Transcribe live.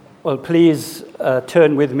Well, please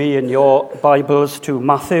turn with me in your Bibles to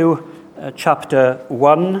Matthew chapter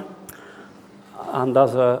 1. And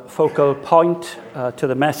as a focal point to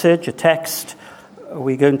the message, a text,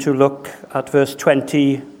 we're going to look at verse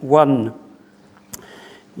 21.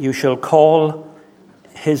 You shall call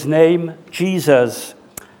his name Jesus,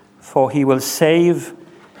 for he will save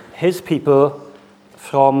his people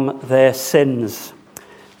from their sins.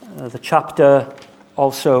 The chapter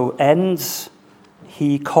also ends,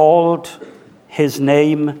 he called his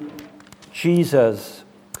name Jesus.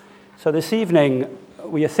 So this evening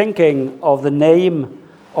we are thinking of the name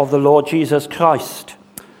of the Lord Jesus Christ.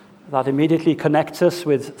 That immediately connects us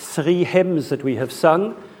with three hymns that we have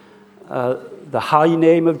sung. The high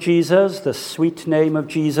name of Jesus, the sweet name of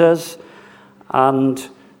Jesus, and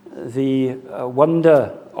the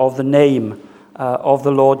wonder of the name of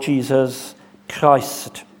the Lord Jesus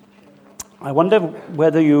Christ. I wonder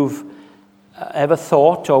whether you've ever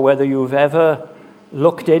thought or whether you've ever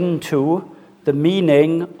looked into the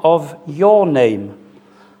meaning of your name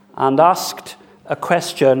and asked a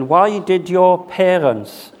question: why did your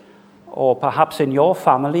parents, or perhaps in your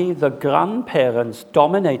family, the grandparents,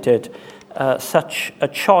 dominated such a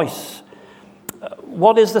choice?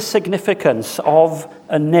 What is the significance of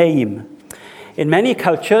a name? In many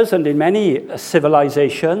cultures and in many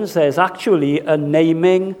civilizations, there's actually a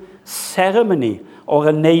naming ceremony or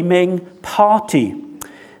a naming party.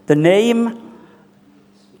 The name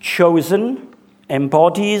chosen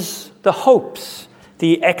embodies the hopes,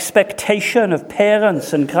 the expectation of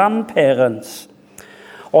parents and grandparents.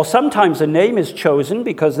 Or sometimes a name is chosen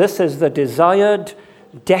because this is the desired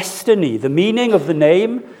destiny. The meaning of the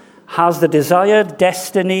name has the desired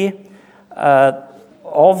destiny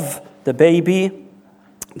of the baby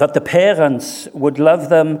that the parents would love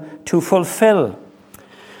them to fulfill.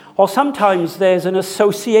 Or sometimes there's an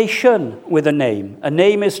association with a name. A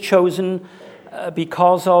name is chosen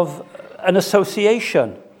because of an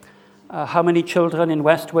association. How many children in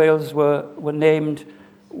West Wales were named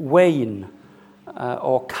Wayne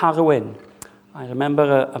or Carwyn? I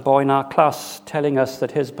remember a boy in our class telling us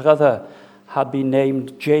that his brother had been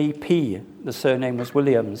named J.P. The surname was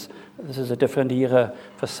Williams. This is a different era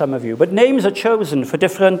for some of you. But names are chosen for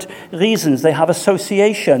different reasons. They have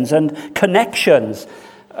associations and connections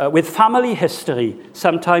with family history,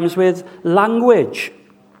 sometimes with language,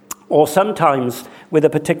 or sometimes with a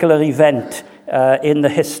particular event in the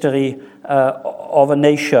history of a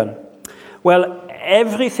nation. Well,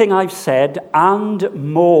 everything I've said and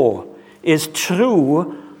more is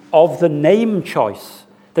true of the name choice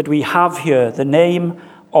that we have here, the name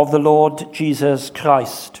of the Lord Jesus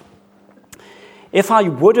Christ. If I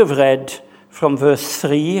would have read from verse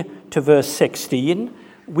 3 to verse 16,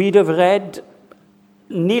 we'd have read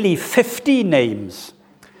nearly 50 names.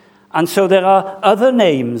 And so there are other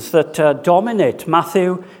names that dominate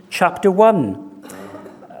Matthew chapter 1.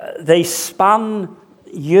 They span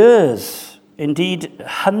years, indeed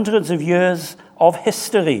hundreds of years of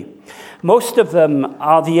history. Most of them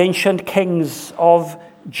are the ancient kings of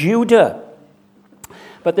Judah.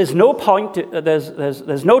 But there's no doubt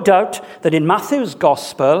that in Matthew's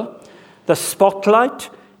gospel, the spotlight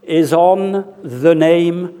is on the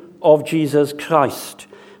name of Jesus Christ,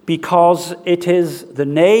 because it is the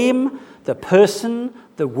name, the person,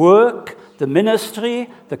 the work, the ministry,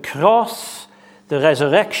 the cross, the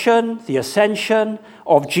resurrection, the ascension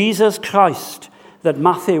of Jesus Christ that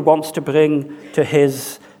Matthew wants to bring to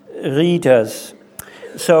his readers.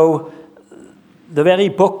 So the very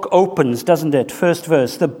book opens, doesn't it? First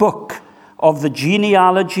verse, the book of the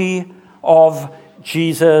genealogy of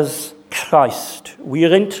Jesus Christ. We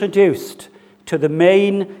are introduced to the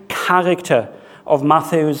main character of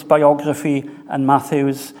Matthew's biography and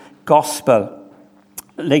Matthew's gospel.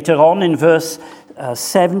 Later on in verse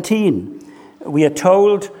 17, we are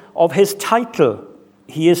told of his title.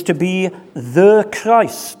 He is to be the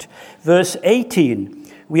Christ. Verse 18,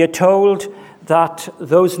 we are told that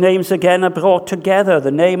those names again are brought together,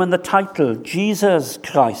 the name and the title, Jesus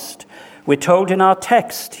Christ. We're told in our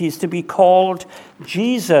text he's to be called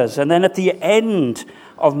Jesus. And then at the end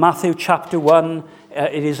of Matthew chapter 1,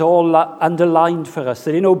 it is all underlined for us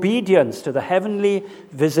that in obedience to the heavenly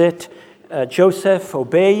visit, Joseph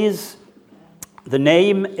obeys. The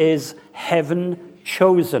name is heaven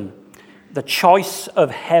chosen. The choice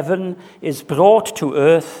of heaven is brought to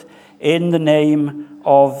earth in the name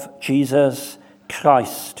of Jesus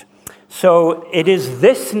Christ. So it is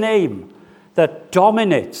this name that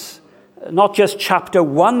dominates not just chapter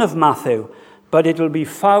 1 of Matthew, but it will be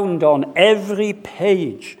found on every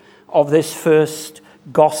page of this first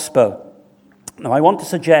gospel. Now, I want to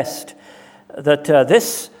suggest that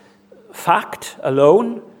this fact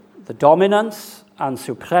alone the dominance and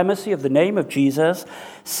supremacy of the name of Jesus,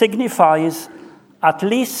 signifies at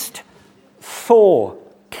least 4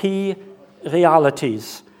 key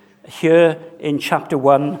realities here in chapter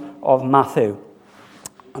 1 of Matthew.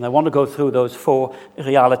 And I want to go through those 4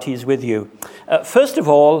 realities with you. First of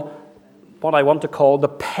all, what I want to call the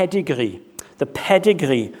pedigree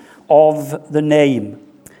of the name.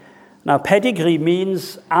 Now, pedigree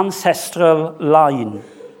means ancestral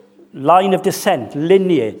line of descent,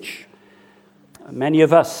 lineage. Many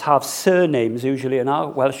of us have surnames, usually in our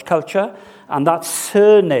Welsh culture, and that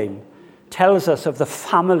surname tells us of the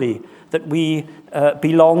family that we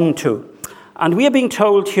belong to. And we are being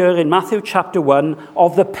told here in Matthew chapter 1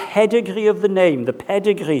 of the pedigree of the name, the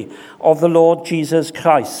pedigree of the Lord Jesus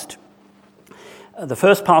Christ. The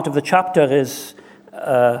first part of the chapter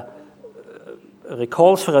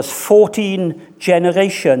recalls for us 14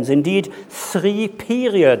 generations, indeed 3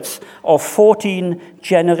 periods of 14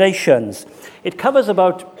 generations. It covers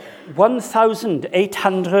about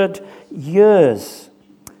 1,800 years.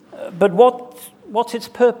 But what's its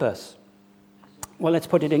purpose? Well, let's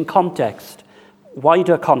put it in context,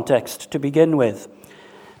 wider context to begin with.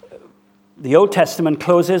 The Old Testament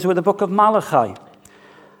closes with the book of Malachi.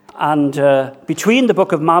 And between the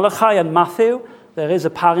book of Malachi and Matthew, there is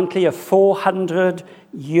apparently a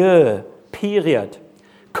 400-year period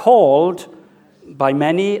called by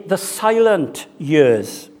many the silent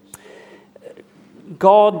years.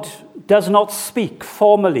 God does not speak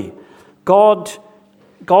formally. God's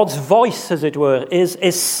voice, as it were,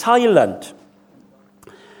 is silent.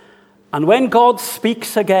 And when God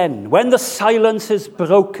speaks again, when the silence is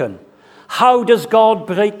broken, how does God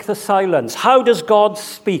break the silence? How does God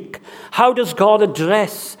speak? How does God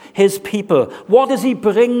address his people? What does he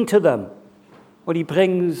bring to them? Well, he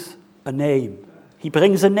brings a name. He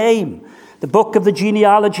brings a name. The book of the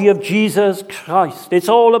genealogy of Jesus Christ. It's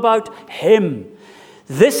all about him.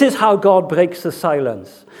 This is how God breaks the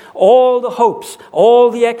silence. All the hopes,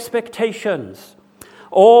 all the expectations,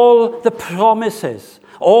 all the promises,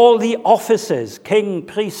 all the offices, king,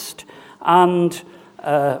 priest, and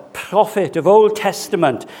prophet of Old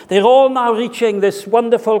Testament, they're all now reaching this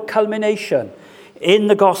wonderful culmination in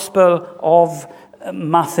the Gospel of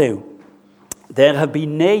Matthew. There have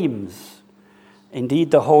been names. Indeed,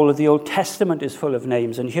 the whole of the Old Testament is full of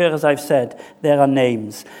names. And here, as I've said, there are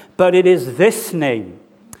names. But it is this name,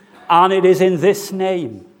 and it is in this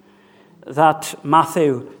name, that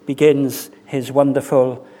Matthew begins his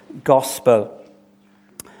wonderful Gospel.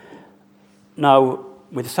 Now,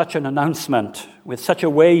 with such an announcement, with such a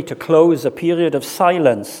way to close a period of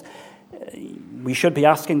silence, we should be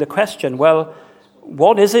asking the question, well,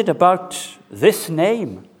 what is it about this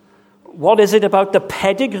name? What is it about the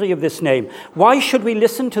pedigree of this name? Why should we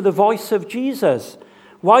listen to the voice of Jesus?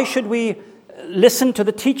 Why should we listen to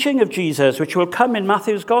the teaching of Jesus, which will come in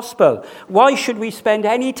Matthew's Gospel? Why should we spend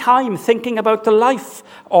any time thinking about the life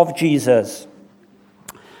of Jesus?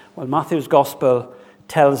 Well, Matthew's Gospel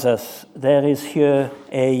tells us there is here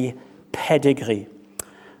a pedigree.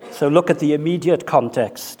 So look at the immediate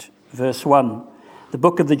context, verse 1. The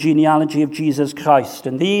book of the genealogy of Jesus Christ.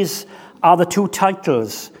 And these are the 2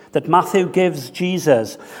 titles that Matthew gives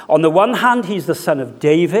Jesus. On the one hand, he's the son of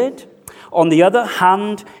David. On the other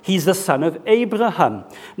hand, he's the son of Abraham.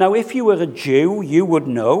 Now, if you were a Jew, you would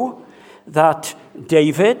know that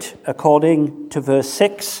David, according to verse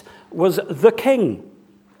 6, was the king.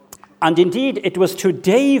 And indeed, it was to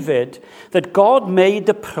David that God made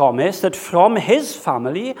the promise that from his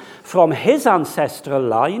family, from his ancestral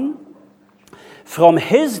line, from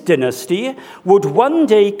his dynasty, would one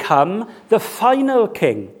day come the final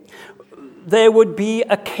king. There would be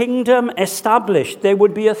a kingdom established. There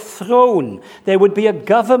would be a throne. There would be a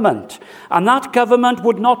government. And that government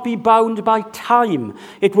would not be bound by time.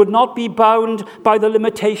 It would not be bound by the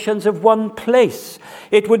limitations of one place.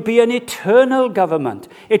 It would be an eternal government.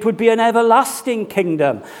 It would be an everlasting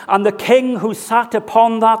kingdom. And the king who sat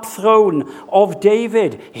upon that throne of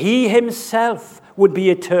David, he himself would be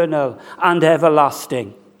eternal and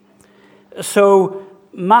everlasting. So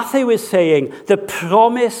Matthew is saying the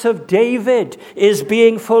promise of David is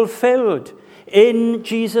being fulfilled in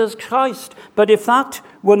Jesus Christ. But if that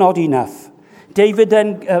were not enough,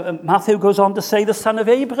 Matthew goes on to say the son of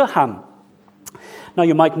Abraham. Now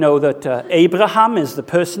you might know that Abraham is the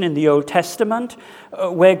person in the Old Testament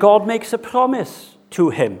where God makes a promise to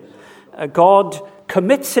him. God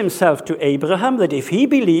commits himself to Abraham that if he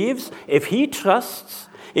believes, if he trusts,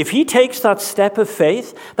 if he takes that step of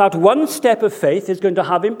faith, that one step of faith is going to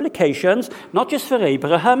have implications, not just for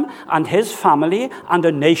Abraham and his family and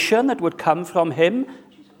a nation that would come from him,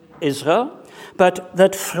 Israel, but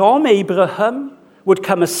that from Abraham, would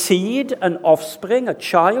come a seed, an offspring, a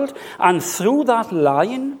child, and through that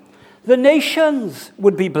line, the nations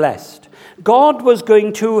would be blessed. God was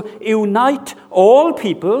going to unite all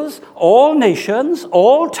peoples, all nations,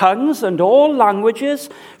 all tongues, and all languages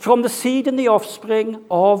from the seed and the offspring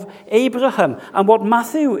of Abraham. And what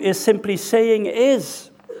Matthew is simply saying is,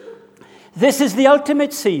 this is the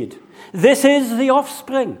ultimate seed. This is the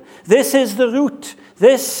offspring. This is the root.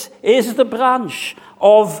 This is the branch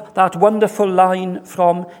of that wonderful line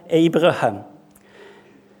from Abraham.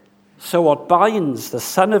 So what binds the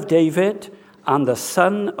son of David and the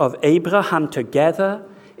son of Abraham together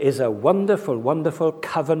is a wonderful, wonderful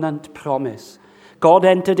covenant promise. God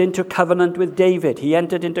entered into covenant with David. He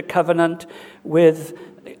entered into covenant with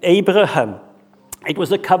Abraham. It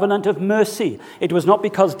was a covenant of mercy. It was not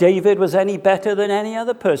because David was any better than any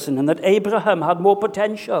other person and that Abraham had more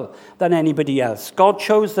potential than anybody else. God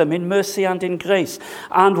chose them in mercy and in grace.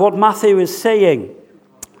 And what Matthew is saying,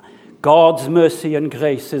 God's mercy and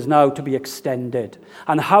grace is now to be extended.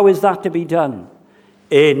 And how is that to be done?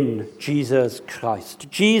 In Jesus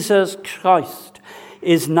Christ. Jesus Christ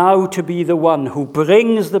is now to be the one who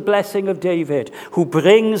brings the blessing of David, who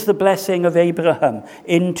brings the blessing of Abraham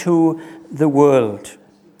into the world.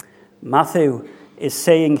 Matthew is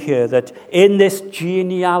saying here that in this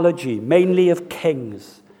genealogy, mainly of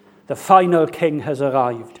kings, the final king has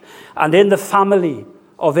arrived. And in the family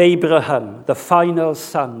of Abraham, the final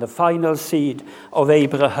son, the final seed of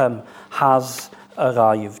Abraham has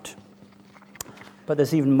arrived. But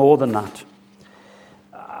there's even more than that.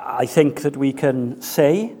 I think that we can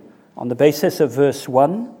say, on the basis of verse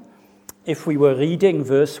 1, if we were reading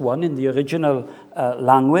verse 1 in the original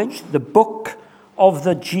language, the book of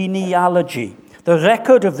the genealogy, the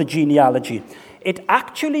record of the genealogy, it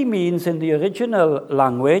actually means in the original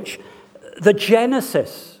language, the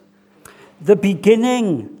Genesis, the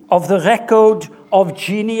beginning of the record of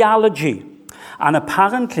genealogy. And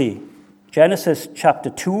apparently, Genesis chapter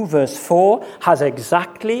 2, verse 4 has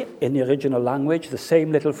exactly, in the original language, the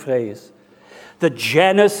same little phrase. The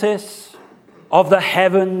Genesis of the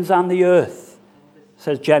heavens and the earth,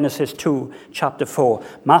 says Genesis 2, chapter 4.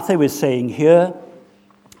 Matthew is saying here,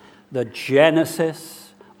 the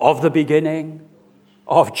Genesis of the beginning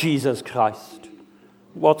of Jesus Christ.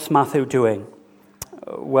 What's Matthew doing?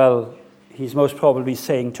 Well, he's most probably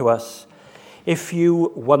saying to us, if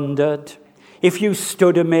you wondered, if you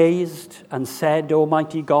stood amazed and said,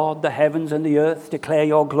 Almighty God, the heavens and the earth declare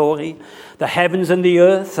your glory, the heavens and the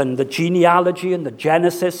earth and the genealogy and the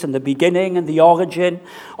Genesis and the beginning and the origin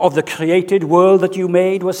of the created world that you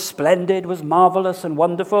made was splendid, was marvelous and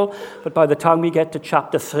wonderful. But by the time we get to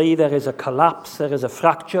chapter 3, there is a collapse, there is a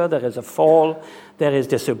fracture, there is a fall, there is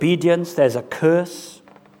disobedience, there's a curse.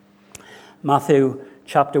 Matthew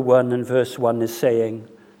chapter 1 and verse 1 is saying,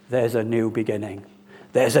 there's a new beginning.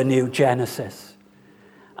 There's a new Genesis.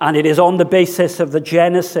 And it is on the basis of the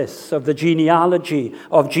Genesis, of the genealogy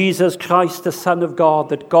of Jesus Christ, the Son of God,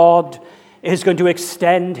 that God is going to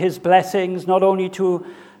extend his blessings, not only to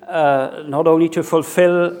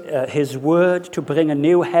fulfill his word, to bring a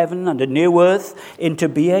new heaven and a new earth into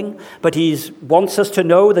being, but he wants us to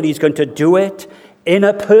know that he's going to do it in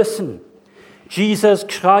a person. Jesus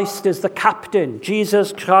Christ is the captain.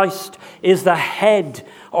 Jesus Christ is the head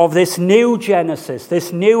of this new Genesis,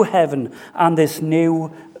 this new heaven, and this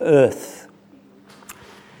new earth.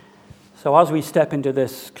 So as we step into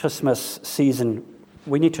this Christmas season,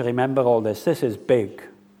 we need to remember all this. This is big.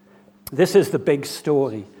 This is the big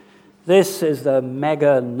story. This is the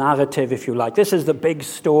mega narrative, if you like. This is the big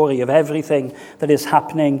story of everything that is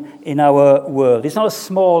happening in our world. It's not a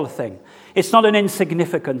small thing. It's not an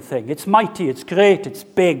insignificant thing. It's mighty, it's great, it's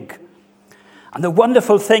big. And the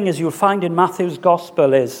wonderful thing, as you'll find in Matthew's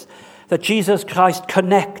gospel, is that Jesus Christ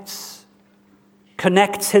connects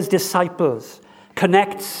his disciples,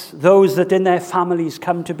 connects those that in their families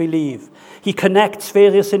come to believe. He connects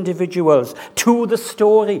various individuals to the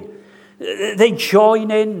story. They join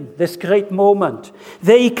in this great moment.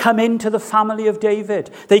 They come into the family of David.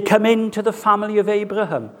 They come into the family of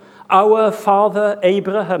Abraham. Our father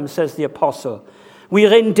Abraham, says the apostle. We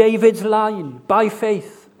are in David's line by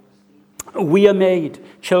faith. We are made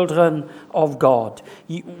children of God.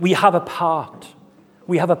 We have a part.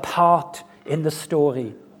 We have a part in the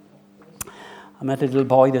story. I met a little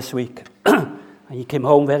boy this week. And he came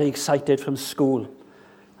home very excited from school.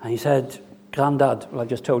 And he said, Grandad, well, I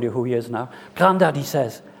just told you who he is now. Grandad, he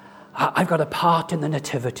says, I've got a part in the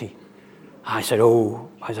nativity. I said, who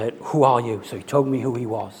are you? So he told me who he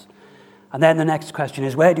was. And then the next question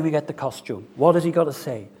is, where do we get the costume? What has he got to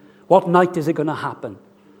say? What night is it going to happen?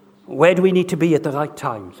 Where do we need to be at the right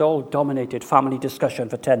time? It's all dominated family discussion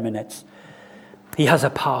for 10 minutes. He has a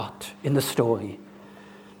part in the story.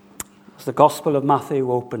 As the Gospel of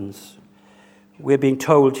Matthew opens, we're being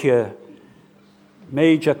told here,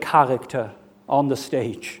 major character on the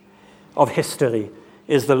stage of history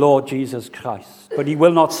is the Lord Jesus Christ. But he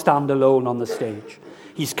will not stand alone on the stage.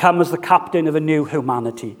 He's come as the captain of a new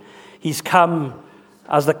humanity. He's come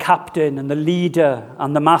as the captain and the leader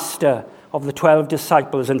and the master of the 12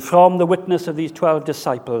 disciples. And from the witness of these 12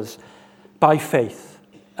 disciples, by faith,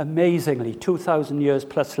 amazingly, 2,000 years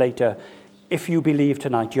plus later, if you believe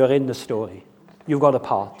tonight, you're in the story. You've got a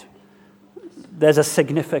part. There's a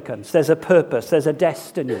significance, there's a purpose, there's a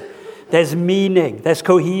destiny, there's meaning, there's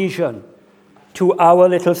cohesion to our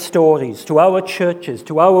little stories, to our churches,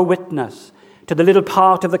 to our witness, to the little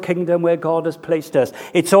part of the kingdom where God has placed us.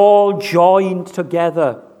 It's all joined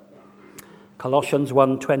together. Colossians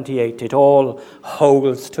 1:28, it all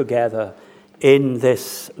holds together in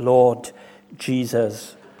this Lord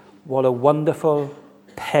Jesus. What a wonderful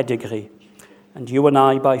pedigree. And you and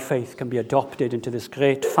I, by faith, can be adopted into this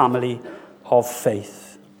great family of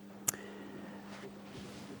faith.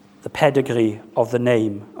 The pedigree of the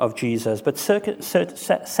name of Jesus. But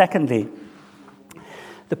secondly,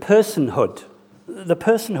 the personhood. The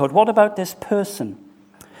personhood. What about this person?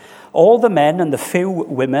 All the men and the few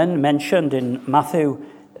women mentioned in Matthew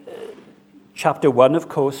chapter 1, of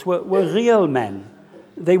course, were real men.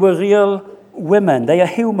 They were real women. They are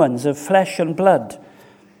humans of flesh and blood.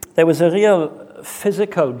 There was a real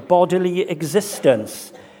physical, bodily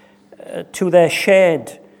existence to their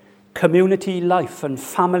shared community life and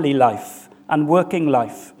family life and working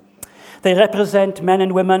life. They represent men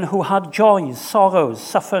and women who had joys, sorrows,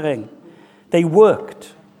 suffering. They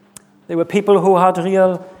worked. They were people who had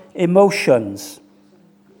real emotions.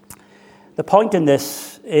 The point in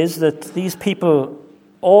this is that these people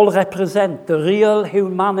all represent the real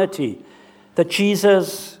humanity that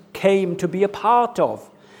Jesus came to be a part of.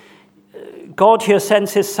 God here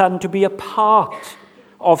sends his Son to be a part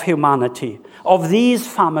of humanity, of these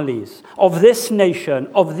families, of this nation,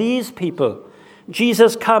 of these people.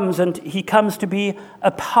 Jesus comes, and he comes to be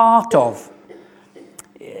a part of.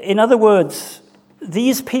 In other words,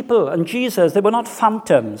 these people and Jesus, they were not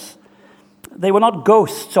phantoms. They were not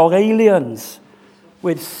ghosts or aliens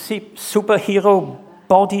with superhero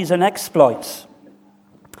bodies and exploits.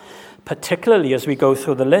 Particularly as we go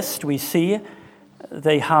through the list, we see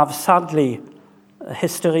they have, sadly, a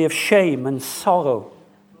history of shame and sorrow.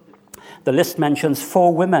 The list mentions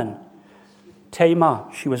 4 women. Tamar,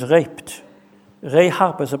 she was raped.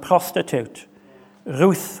 Rahab was a prostitute.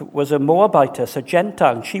 Ruth was a Moabitess, a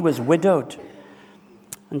Gentile, and she was widowed.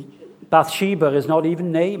 And Bathsheba is not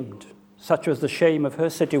even named. Such was the shame of her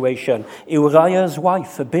situation. Uriah's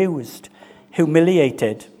wife, abused,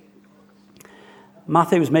 humiliated.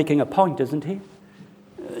 Matthew's making a point, isn't he?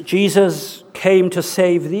 Jesus came to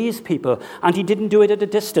save these people, and he didn't do it at a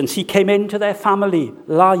distance. He came into their family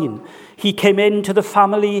line. He came into the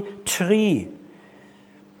family tree.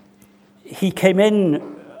 He came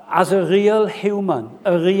in as a real human,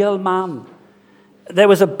 a real man. There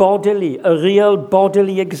was a real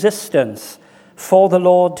bodily existence for the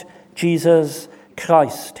Lord Jesus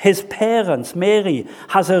Christ. His parents, Mary,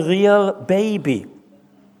 has a real baby.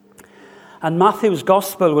 And Matthew's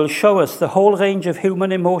gospel will show us the whole range of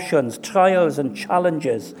human emotions, trials and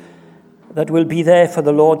challenges that will be there for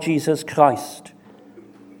the Lord Jesus Christ.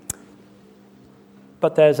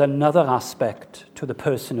 But there's another aspect to the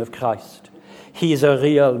person of Christ. He's a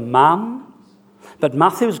real man, but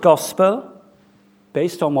Matthew's gospel,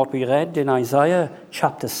 based on what we read in Isaiah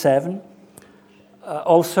chapter 7,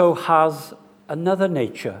 also has another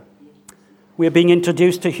nature. We're being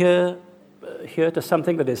introduced to here to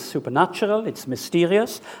something that is supernatural, it's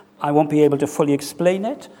mysterious. I won't be able to fully explain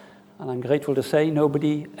it, and I'm grateful to say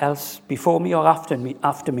nobody else before me or after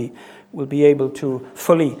me will be able to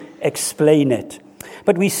fully explain it.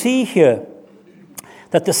 But we see here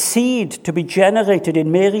that the seed to be generated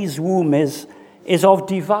in Mary's womb is of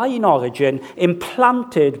divine origin,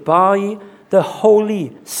 implanted by the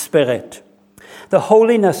Holy Spirit. The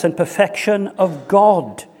holiness and perfection of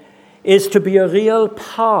God is to be a real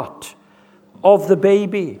part of the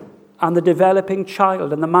baby and the developing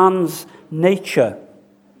child and the man's nature.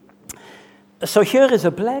 So here is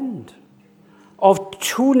a blend of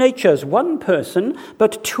 2 natures, one person,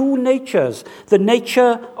 but 2 natures. The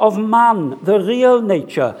nature of man, the real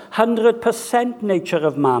nature, 100% nature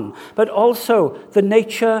of man, but also the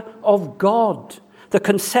nature of God. The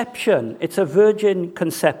conception, it's a virgin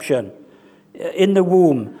conception in the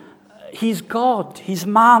womb. He's God, he's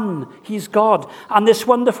man, he's God. And this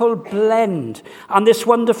wonderful blend and this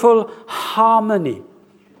wonderful harmony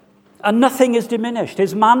And nothing is diminished.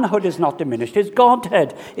 His manhood is not diminished. His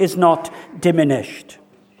Godhead is not diminished.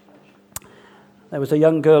 There was a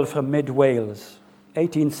young girl from mid-Wales,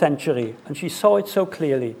 18th century, and she saw it so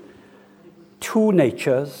clearly. Two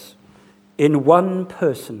natures in one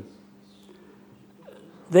person.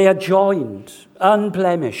 They are joined,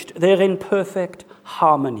 unblemished. They're in perfect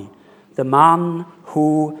harmony. The man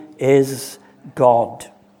who is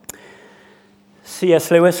God.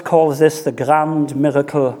 C.S. Lewis calls this the grand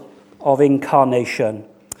miracle of incarnation.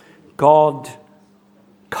 God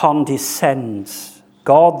condescends.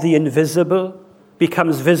 God, the invisible,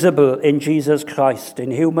 becomes visible in Jesus Christ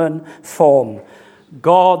in human form.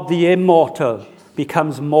 God, the immortal,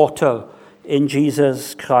 becomes mortal in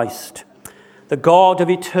Jesus Christ. The God of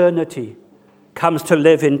eternity comes to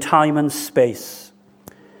live in time and space.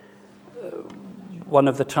 One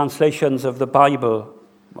of the translations of the Bible,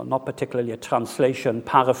 well, not particularly a translation,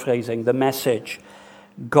 paraphrasing the Message,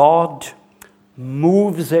 God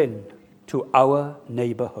moves in to our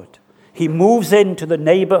neighborhood. He moves into the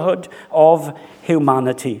neighborhood of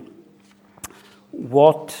humanity.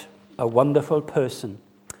 What a wonderful person.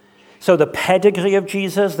 So the pedigree of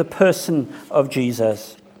Jesus, the person of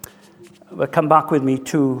Jesus. Well, come back with me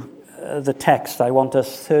to the text. I want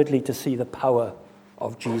us thirdly to see the power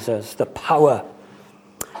of Jesus. The power.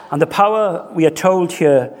 And the power, we are told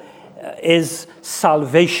here, is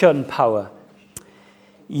salvation power.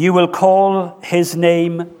 You will call his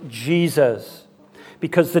name Jesus,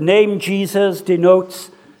 because the name Jesus denotes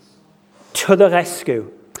to the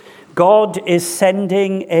rescue. God is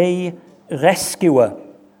sending a rescuer.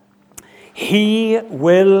 He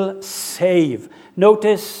will save.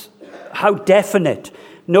 Notice how definite.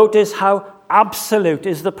 Notice how absolute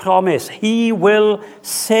is the promise. He will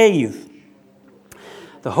save.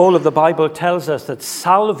 The whole of the Bible tells us that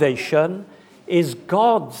salvation is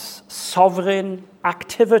God's sovereign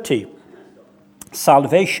activity.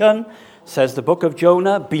 Salvation, says the book of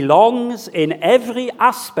Jonah, belongs in every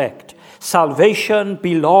aspect. Salvation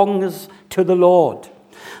belongs to the Lord.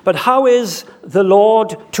 But how is the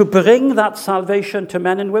Lord to bring that salvation to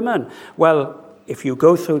men and women? Well, if you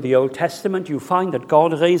go through the Old Testament, you find that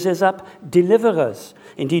God raises up deliverers.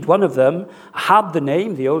 Indeed, one of them had the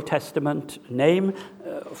name, the Old Testament name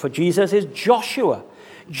for Jesus is Joshua.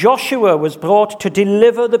 Joshua was brought to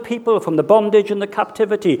deliver the people from the bondage and the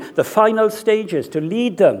captivity, the final stages, to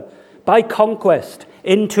lead them by conquest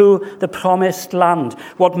into the promised land.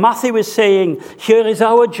 What Matthew is saying, here is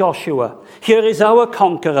our Joshua, here is our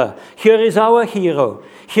conqueror, here is our hero,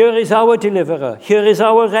 here is our deliverer, here is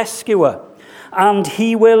our rescuer, and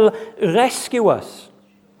he will rescue us.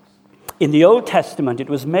 In the Old Testament, it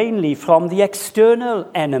was mainly from the external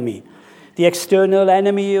enemy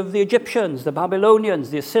of the Egyptians, the Babylonians,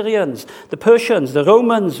 the Assyrians, the Persians, the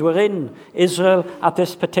Romans were in Israel at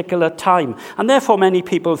this particular time. And therefore many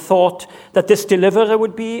people thought that this deliverer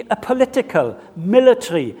would be a political,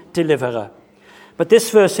 military deliverer. But this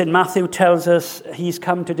verse in Matthew tells us he's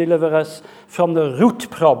come to deliver us from the root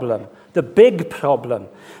problem, the big problem.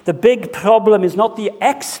 The big problem is not the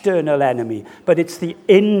external enemy, but it's the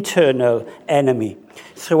internal enemy.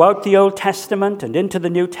 Throughout the Old Testament and into the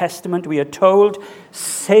New Testament, we are told,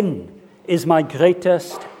 sin is my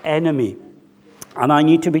greatest enemy, and I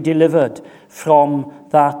need to be delivered from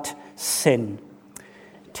that sin.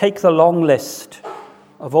 Take the long list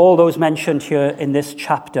of all those mentioned here in this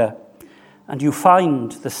chapter, and you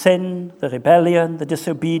find the sin, the rebellion, the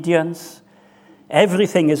disobedience.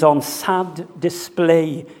 Everything is on sad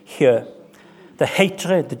display here. The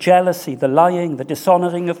hatred, the jealousy, the lying, the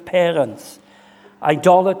dishonoring of parents,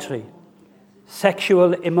 idolatry,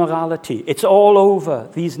 sexual immorality. It's all over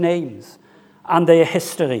these names and their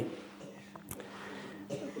history.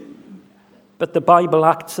 But the Bible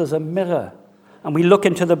acts as a mirror, and we look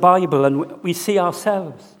into the Bible and we see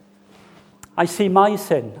ourselves. I see my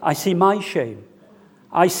sin. I see my shame.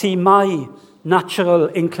 I see my natural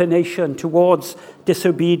inclination towards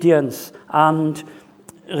disobedience and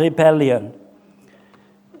rebellion.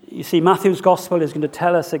 You see, Matthew's gospel is going to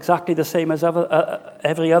tell us exactly the same as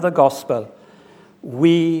every other gospel.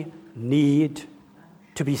 We need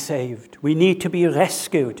to be saved. We need to be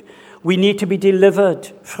rescued. We need to be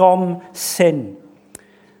delivered from sin.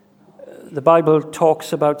 The Bible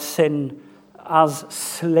talks about sin as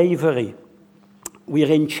slavery.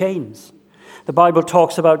 We're in chains. The Bible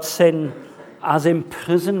talks about sin as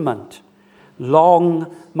imprisonment.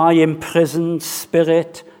 Long my imprisoned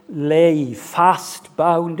spirit lay, fast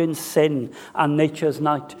bound in sin and nature's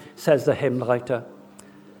night, says the hymn writer.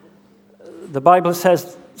 The Bible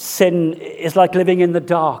says sin is like living in the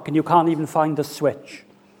dark and you can't even find the switch.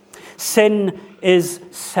 Sin is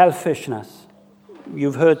selfishness.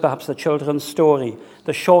 You've heard perhaps the children's story.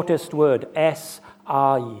 The shortest word,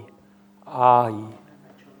 S-I. I.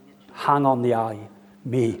 Hang on the I.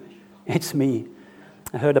 Me. It's me.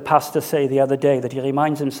 I heard a pastor say the other day that he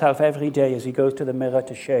reminds himself every day as he goes to the mirror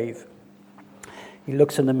to shave. He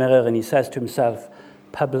looks in the mirror and he says to himself,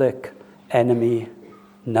 public enemy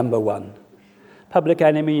number one. Public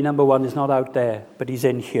enemy number one is not out there, but he's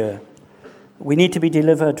in here. We need to be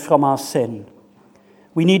delivered from our sin.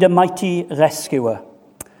 We need a mighty rescuer.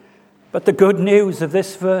 But the good news of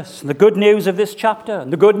this verse, and the good news of this chapter,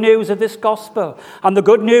 and the good news of this gospel, and the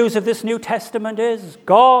good news of this New Testament is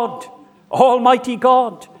God, Almighty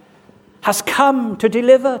God, has come to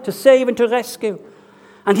deliver, to save, and to rescue.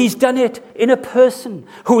 And he's done it in a person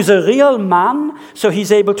who's a real man, so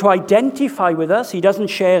he's able to identify with us. He doesn't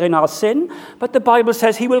share in our sin, but the Bible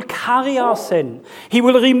says he will carry our sin. He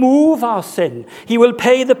will remove our sin. He will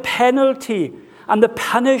pay the penalty and the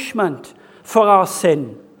punishment for our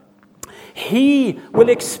sin. He will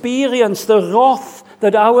experience the wrath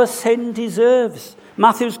that our sin deserves.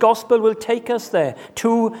 Matthew's gospel will take us there,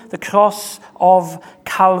 to the cross of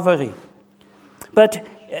Calvary. But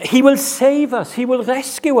he will save us. He will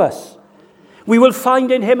rescue us. We will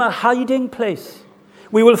find in him a hiding place.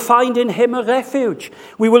 We will find in him a refuge.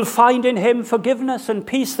 We will find in him forgiveness and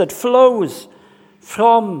peace that flows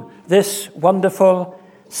from this wonderful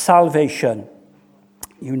salvation.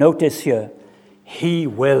 You notice here, he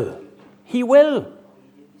will. He will.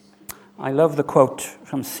 I love the quote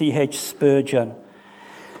from C.H. Spurgeon.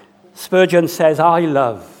 Spurgeon says, I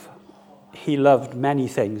love. He loved many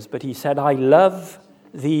things, but he said, I love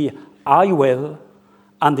the I will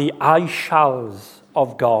and the I shalls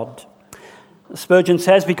of God. Spurgeon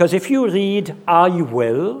says, because if you read I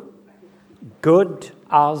will, good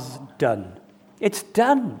as done. It's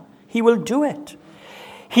done. He will do it.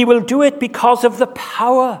 He will do it because of the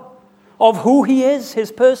power of who he is,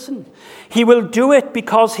 his person. He will do it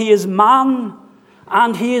because he is man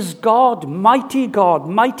and he is God, mighty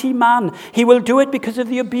man. He will do it because of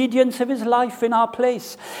the obedience of his life in our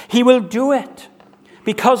place. He will do it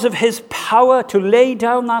because of his power to lay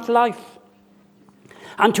down that life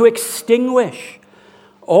and to extinguish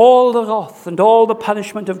all the wrath and all the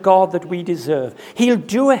punishment of God that we deserve. He'll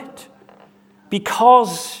do it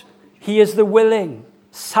because he is the willing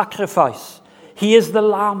sacrifice. He is the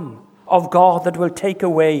Lamb of God that will take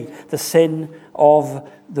away the sin of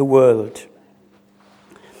the world.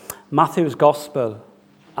 Matthew's gospel,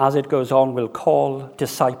 as it goes on, will call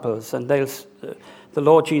disciples, and the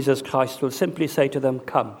Lord Jesus Christ will simply say to them,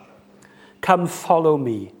 come follow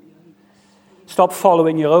me. Stop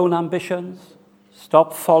following your own ambitions.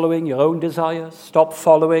 Stop following your own desires. Stop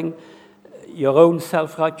following your own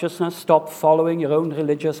self-righteousness. Stop following your own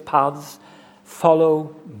religious paths.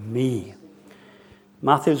 Follow me.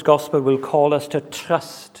 Matthew's gospel will call us to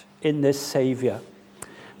trust in this Savior.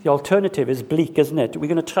 The alternative is bleak, isn't it? Are we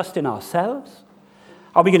going to trust in ourselves?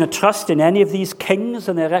 Are we going to trust in any of these kings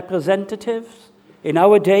and their representatives in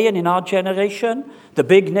our day and in our generation? The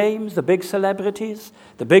big names, the big celebrities,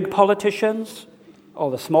 the big politicians, or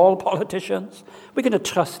the small politicians? We're going to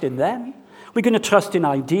trust in them. We're going to trust in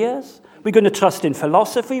ideas. We're going to trust in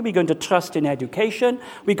philosophy. We're going to trust in education.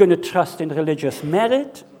 We're going to trust in religious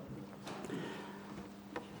merit.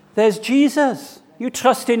 There's Jesus. You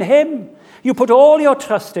trust in him. You put all your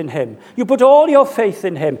trust in him. You put all your faith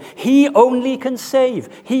in him. He only can save.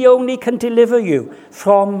 He only can deliver you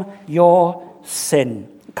from your sin.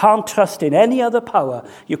 You can't trust in any other power.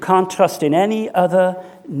 You can't trust in any other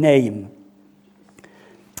name.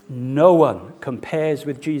 No one compares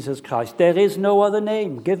with Jesus Christ. There is no other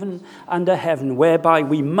name given under heaven whereby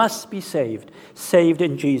we must be saved. Saved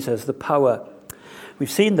in Jesus, the power.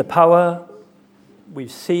 We've seen the power. We've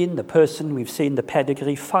seen the person, we've seen the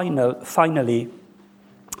pedigree. Finally,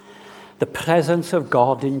 the presence of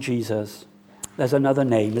God in Jesus. There's another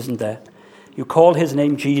name, isn't there? You call his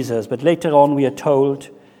name Jesus, but later on we are told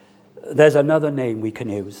there's another name we can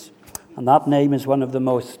use. And that name is one of the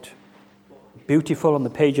most beautiful on the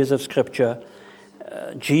pages of Scripture.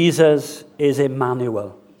 Jesus is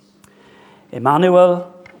Emmanuel.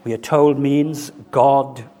 Emmanuel, we are told, means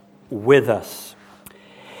God with us.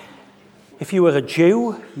 If you were a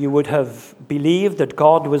Jew, you would have believed that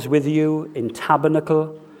God was with you in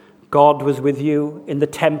tabernacle, God was with you in the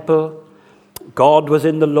temple, God was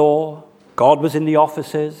in the law, God was in the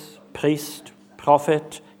offices, priest,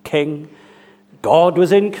 prophet, king. God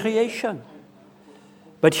was in creation.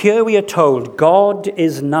 But here we are told God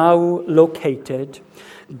is now located,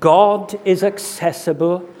 God is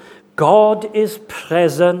accessible, God is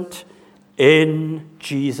present in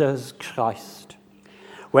Jesus Christ.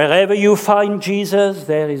 Wherever you find Jesus,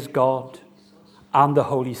 there is God. and the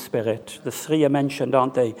Holy Spirit. The three are mentioned,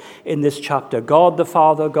 aren't they, in this chapter? God the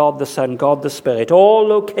Father, God the Son, God the Spirit, all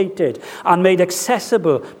located and made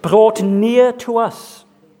accessible, brought near to us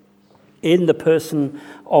in the person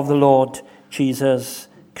of the Lord Jesus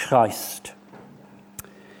Christ.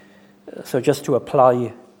 So just to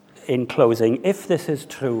apply in closing, if this is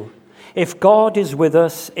true, if God is with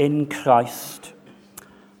us in Christ,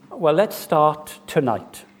 well, let's start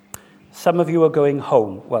tonight. Some of you are going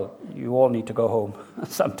home. Well, you all need to go home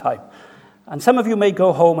sometime. And some of you may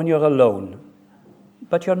go home and you're alone.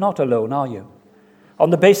 But you're not alone, are you? On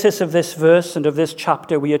the basis of this verse and of this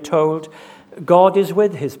chapter, we are told God is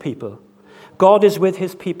with his people. God is with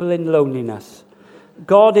his people in loneliness.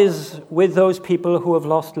 God is with those people who have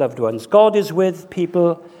lost loved ones. God is with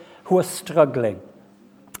people who are struggling.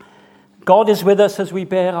 God is with us as we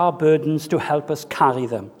bear our burdens to help us carry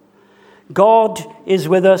them. God is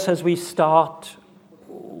with us as we start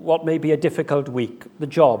what may be a difficult week, the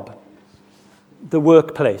job, the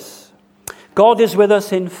workplace. God is with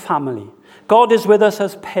us in family. God is with us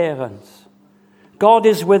as parents. God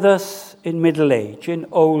is with us in middle age, in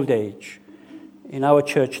old age. In our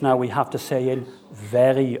church now we have to say in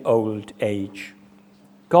very old age.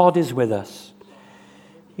 God is with us.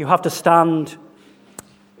 You have to stand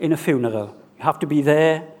in a funeral. You have to be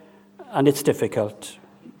there, and it's difficult.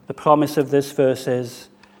 The promise of this verse is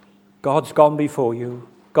God's gone before you.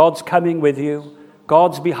 God's coming with you.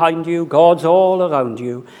 God's behind you. God's all around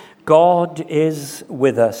you. God is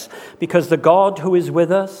with us. Because the God who is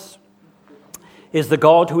with us is the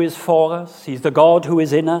God who is for us. He's the God who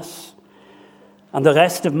is in us. And the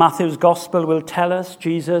rest of Matthew's gospel will tell us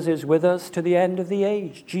Jesus is with us to the end of the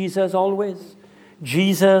age. Jesus always.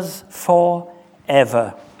 Jesus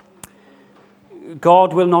forever.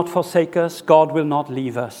 God will not forsake us. God will not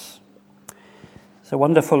leave us. It's a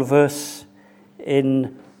wonderful verse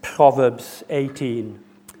in Proverbs 18.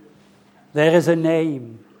 There is a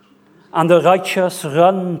name, and the righteous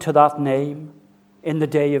run to that name in the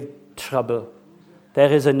day of trouble.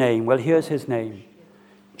 There is a name. Well, here's his name.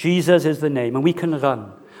 Jesus is the name, and we can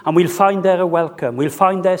run. And we'll find there a welcome. We'll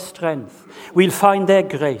find their strength. We'll find their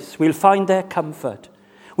grace. We'll find their comfort.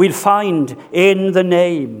 We'll find in the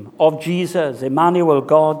name of Jesus, Emmanuel,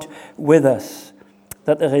 God with us,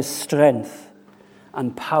 that there is strength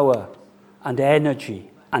and power and energy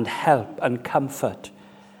and help and comfort.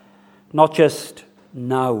 Not just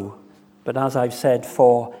now, but as I've said,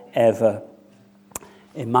 forever.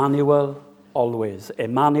 Emmanuel always.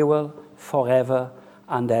 Emmanuel forever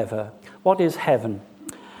and ever. What is heaven?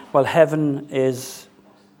 Well, heaven is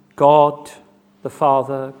God the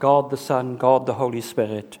Father, God the Son, God the Holy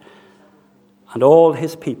Spirit, and all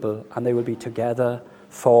his people, and they will be together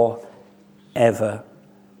forever.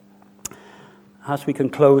 As we can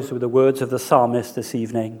close with the words of the psalmist this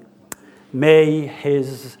evening, may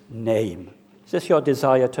his name, is this your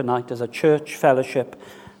desire tonight as a church fellowship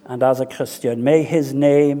and as a Christian? May his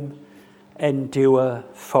name endure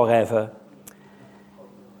forever.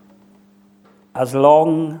 As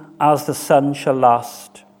long as the sun shall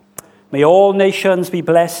last, may all nations be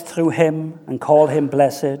blessed through him and call him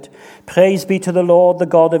blessed. Praise be to the Lord, the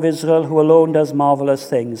God of Israel, who alone does marvelous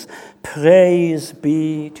things. Praise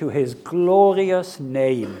be to his glorious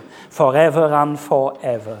name forever and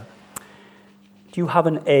forever. Do you have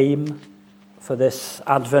an aim for this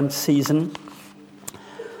Advent season?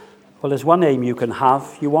 Well, there's one aim you can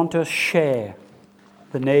have. You want to share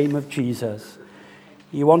the name of Jesus.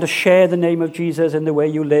 You want to share the name of Jesus in the way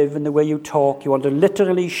you live, in the way you talk. You want to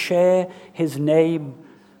literally share his name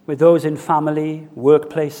with those in family,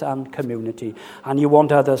 workplace, and community. And you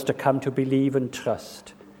want others to come to believe and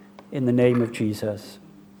trust in the name of Jesus.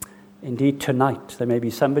 Indeed, tonight, there may be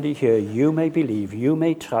somebody here. You may believe, you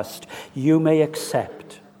may trust, you may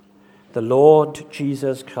accept the Lord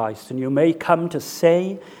Jesus Christ. And you may come to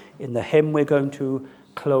say in the hymn we're going to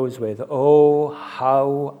close with, "Oh,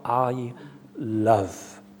 how I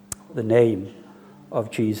love the name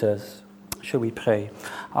of Jesus." Shall we pray?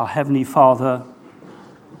 Our Heavenly Father,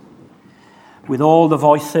 with all the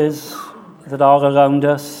voices that are around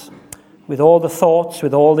us, with all the thoughts,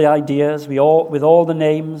 with all the ideas, with all the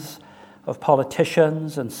names of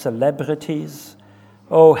politicians and celebrities,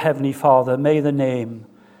 oh Heavenly Father, may the name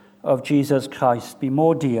of Jesus Christ be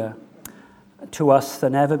more dear to us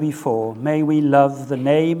than ever before. May we love the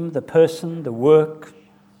name, the person, the work,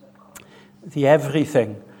 the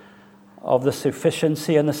everything of the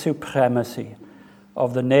sufficiency and the supremacy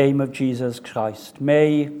of the name of Jesus Christ.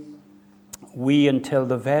 May we, until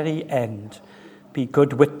the very end, be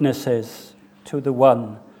good witnesses to the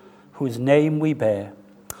one whose name we bear.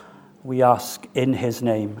 We ask in his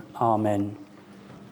name. Amen.